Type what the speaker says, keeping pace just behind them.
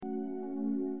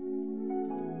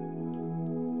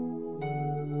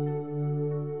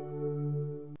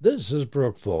This is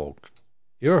Brooke,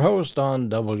 your host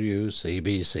on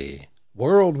WCBC,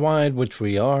 worldwide which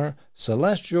we are,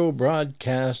 Celestial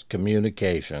Broadcast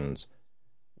Communications,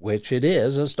 which it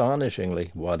is astonishingly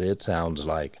what it sounds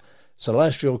like.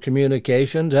 Celestial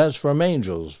communications as from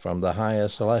angels from the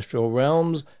highest celestial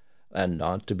realms, and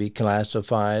not to be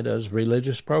classified as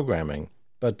religious programming,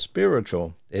 but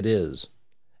spiritual it is.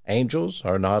 Angels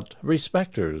are not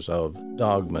respecters of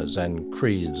dogmas and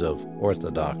creeds of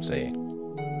orthodoxy.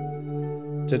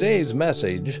 Today's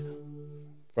message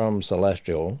from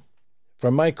Celestial,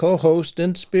 from my co-host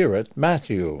in spirit,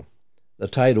 Matthew. The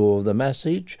title of the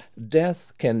message,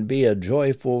 Death Can Be a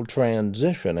Joyful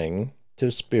Transitioning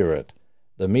to Spirit.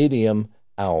 The medium,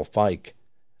 Fike.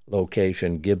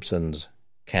 Location, Gibsons,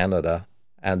 Canada.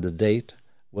 And the date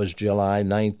was July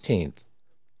 19th,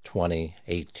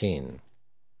 2018.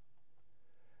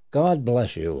 God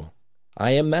bless you.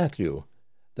 I am Matthew.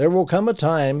 There will come a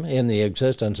time in the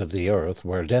existence of the earth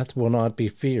where death will not be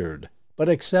feared, but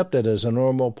accepted as a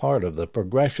normal part of the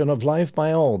progression of life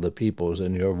by all the peoples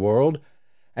in your world,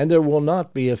 and there will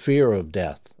not be a fear of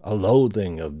death, a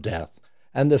loathing of death,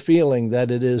 and the feeling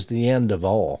that it is the end of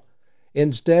all.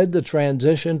 Instead, the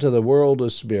transition to the world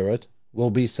of spirit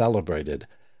will be celebrated,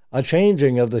 a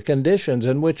changing of the conditions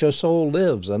in which a soul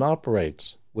lives and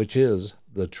operates, which is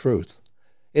the truth.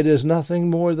 It is nothing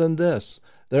more than this.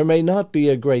 There may not be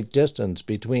a great distance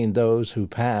between those who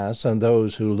pass and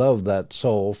those who love that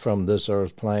soul from this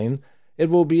earth plane. It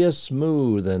will be a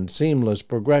smooth and seamless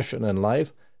progression in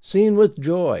life, seen with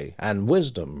joy and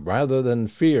wisdom rather than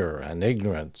fear and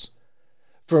ignorance.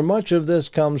 For much of this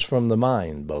comes from the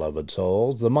mind, beloved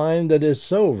souls, the mind that is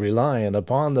so reliant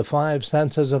upon the five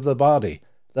senses of the body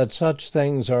that such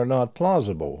things are not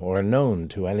plausible or known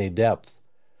to any depth.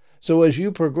 So as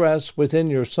you progress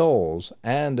within your souls,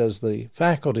 and as the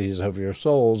faculties of your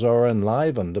souls are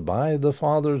enlivened by the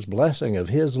Father's blessing of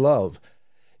His love,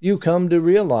 you come to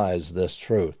realize this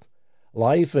truth.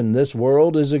 Life in this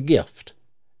world is a gift,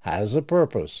 has a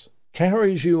purpose,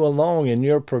 carries you along in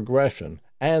your progression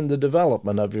and the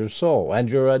development of your soul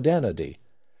and your identity.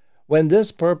 When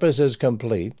this purpose is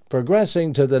complete,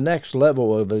 progressing to the next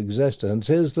level of existence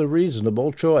is the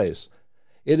reasonable choice.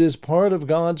 It is part of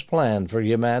God's plan for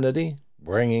humanity,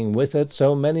 bringing with it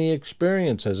so many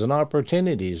experiences and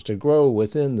opportunities to grow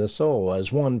within the soul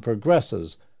as one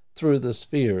progresses through the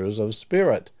spheres of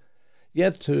spirit.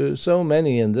 Yet to so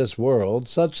many in this world,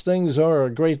 such things are a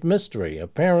great mystery,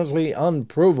 apparently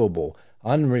unprovable,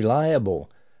 unreliable,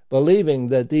 believing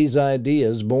that these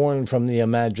ideas born from the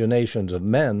imaginations of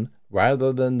men,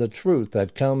 rather than the truth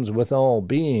that comes with all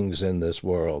beings in this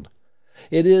world.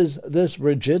 It is this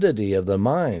rigidity of the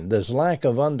mind, this lack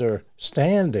of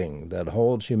understanding, that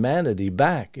holds humanity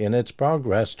back in its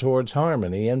progress towards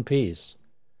harmony and peace.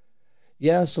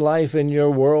 Yes, life in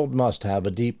your world must have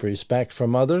a deep respect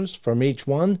from others, from each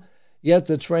one, yet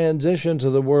the transition to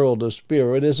the world of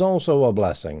spirit is also a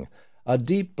blessing, a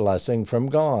deep blessing from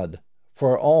God.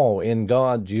 For all in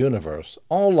God's universe,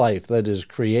 all life that is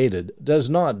created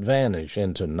does not vanish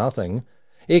into nothing.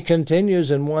 It continues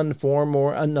in one form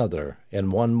or another, in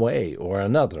one way or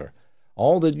another.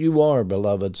 All that you are,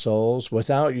 beloved souls,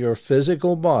 without your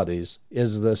physical bodies,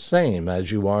 is the same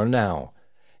as you are now.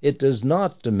 It does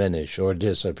not diminish or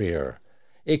disappear.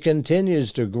 It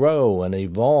continues to grow and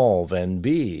evolve and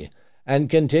be, and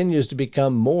continues to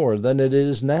become more than it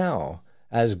is now,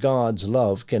 as God's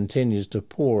love continues to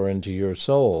pour into your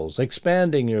souls,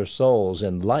 expanding your souls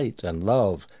in light and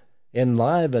love,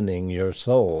 enlivening your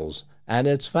souls, and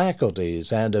its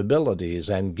faculties and abilities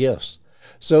and gifts.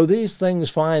 So these things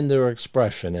find their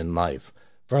expression in life,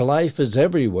 for life is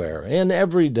everywhere, in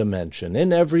every dimension,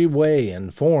 in every way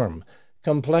and form,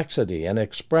 complexity and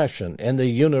expression in the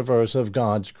universe of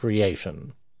God's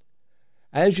creation.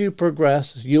 As you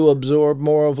progress, you absorb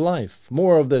more of life,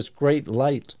 more of this great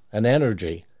light and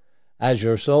energy. As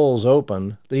your souls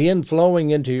open, the inflowing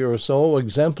into your soul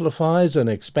exemplifies and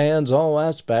expands all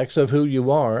aspects of who you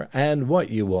are and what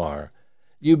you are.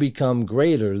 You become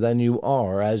greater than you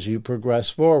are as you progress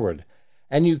forward,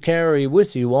 and you carry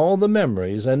with you all the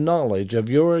memories and knowledge of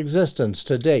your existence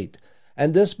to date,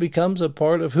 and this becomes a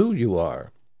part of who you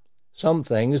are. Some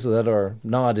things that are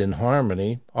not in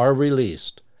harmony are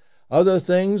released. Other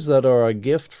things that are a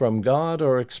gift from God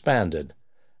are expanded.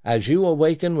 As you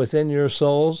awaken within your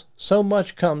souls, so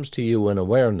much comes to you in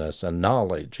awareness and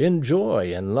knowledge, in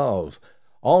joy and love.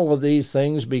 All of these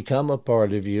things become a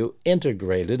part of you,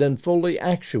 integrated and fully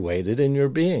actuated in your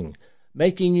being,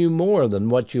 making you more than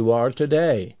what you are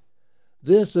today.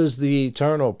 This is the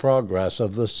eternal progress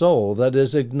of the soul that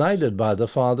is ignited by the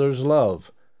Father's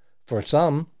love. For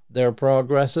some, Their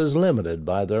progress is limited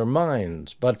by their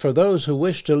minds, but for those who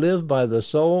wish to live by the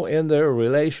soul in their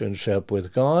relationship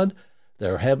with God,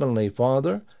 their Heavenly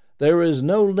Father, there is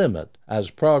no limit, as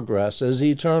progress is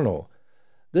eternal.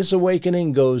 This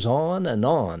awakening goes on,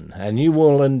 and you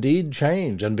will indeed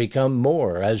change and become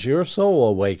more as your soul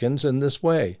awakens in this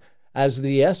way, as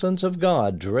the essence of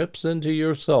God drips into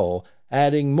your soul,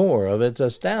 adding more of its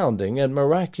astounding and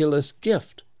miraculous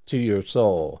gift to your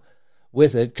soul.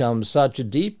 With it comes such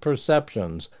deep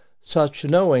perceptions, such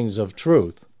knowings of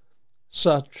truth,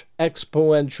 such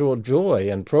exponential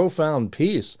joy and profound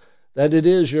peace, that it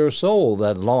is your soul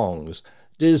that longs,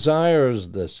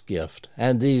 desires this gift,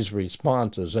 and these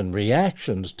responses and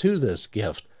reactions to this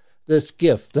gift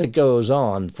that goes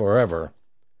on forever.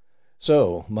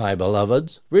 So, my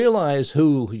beloveds, realize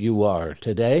who you are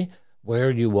today.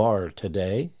 Where you are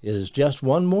today is just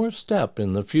one more step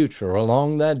in the future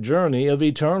along that journey of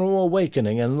eternal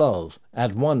awakening and love,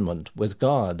 at one-ment with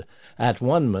God. At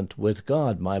one-ment with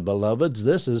God, my beloveds,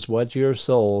 this is what your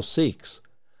soul seeks.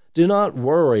 Do not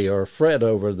worry or fret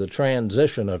over the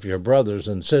transition of your brothers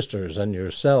and sisters and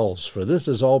yourselves, for this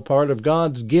is all part of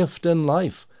God's gift in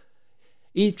life.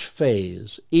 Each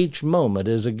phase, each moment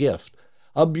is a gift.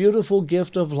 A beautiful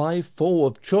gift of life full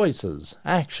of choices,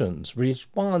 actions,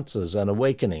 responses, and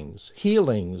awakenings,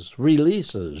 healings,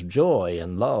 releases, joy,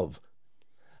 and love.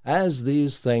 As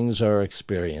these things are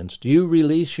experienced, you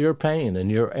release your pain and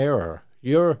your error,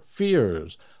 your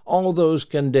fears, all those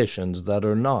conditions that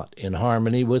are not in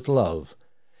harmony with love.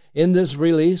 In this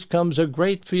release comes a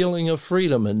great feeling of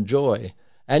freedom and joy,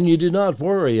 and you do not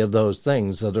worry of those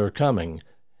things that are coming.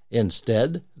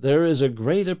 Instead, there is a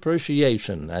great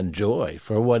appreciation and joy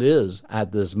for what is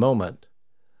at this moment.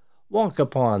 Walk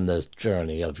upon this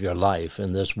journey of your life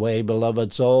in this way,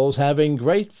 beloved souls, having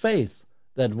great faith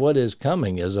that what is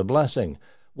coming is a blessing,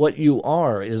 what you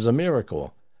are is a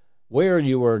miracle. Where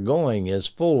you are going is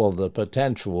full of the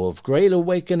potential of great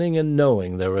awakening and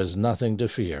knowing there is nothing to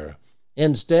fear.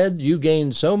 Instead, you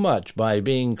gain so much by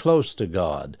being close to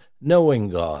God, knowing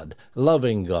God,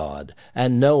 loving God,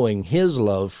 and knowing His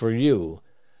love for you.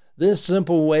 This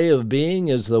simple way of being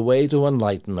is the way to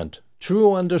enlightenment,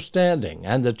 true understanding,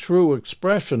 and the true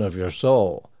expression of your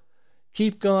soul.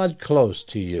 Keep God close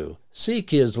to you.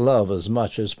 Seek His love as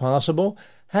much as possible.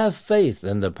 Have faith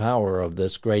in the power of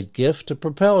this great gift to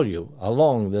propel you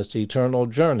along this eternal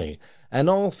journey, and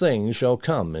all things shall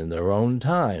come in their own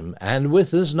time, and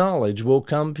with this knowledge will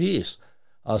come peace,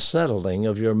 a settling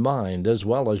of your mind as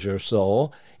well as your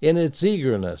soul in its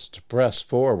eagerness to press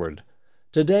forward.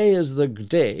 Today is the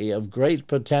day of great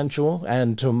potential,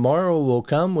 and tomorrow will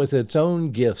come with its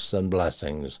own gifts and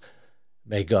blessings.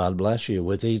 May God bless you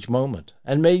with each moment,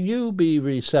 and may you be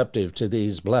receptive to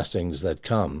these blessings that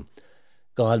come.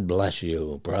 God bless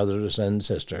you, brothers and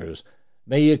sisters.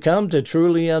 May you come to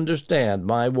truly understand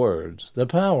my words, the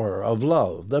power of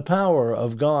love, the power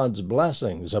of God's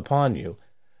blessings upon you,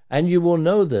 and you will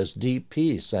know this deep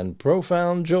peace and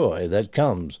profound joy that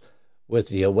comes with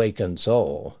the awakened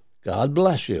soul. God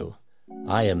bless you.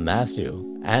 I am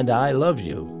Matthew, and I love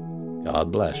you.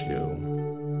 God bless you.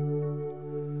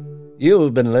 You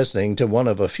have been listening to one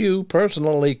of a few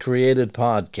personally created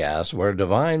podcasts where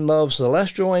Divine Love's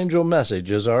celestial angel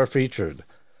messages are featured.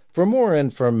 For more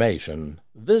information,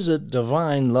 visit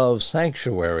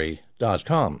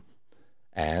DivineLoveSanctuary.com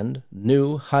and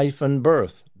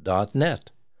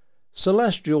new-birth.net,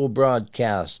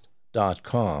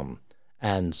 celestialbroadcast.com,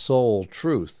 and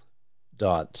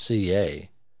soultruth.ca.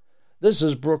 This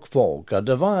is Brooke Folk, a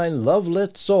divine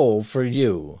love-lit soul for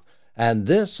you, and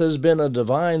this has been a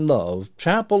Divine Love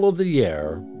Chapel of the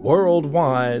Air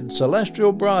worldwide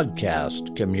celestial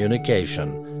broadcast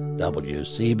communication,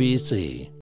 WCBC.